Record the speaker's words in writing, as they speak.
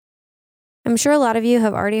I'm sure a lot of you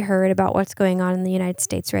have already heard about what's going on in the United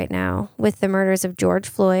States right now with the murders of George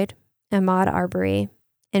Floyd, Ahmaud Arbery,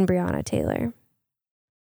 and Breonna Taylor.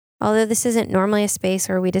 Although this isn't normally a space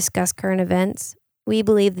where we discuss current events, we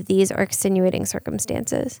believe that these are extenuating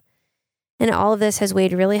circumstances. And all of this has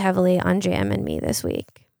weighed really heavily on Jam and me this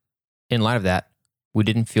week. In light of that, we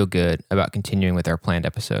didn't feel good about continuing with our planned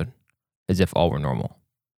episode, as if all were normal.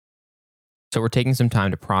 So we're taking some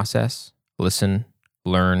time to process, listen,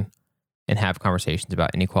 learn, and have conversations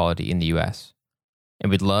about inequality in the U.S. And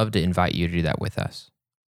we'd love to invite you to do that with us.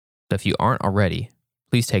 So if you aren't already,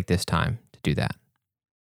 please take this time to do that.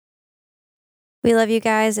 We love you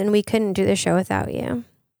guys, and we couldn't do the show without you.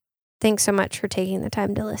 Thanks so much for taking the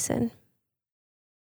time to listen.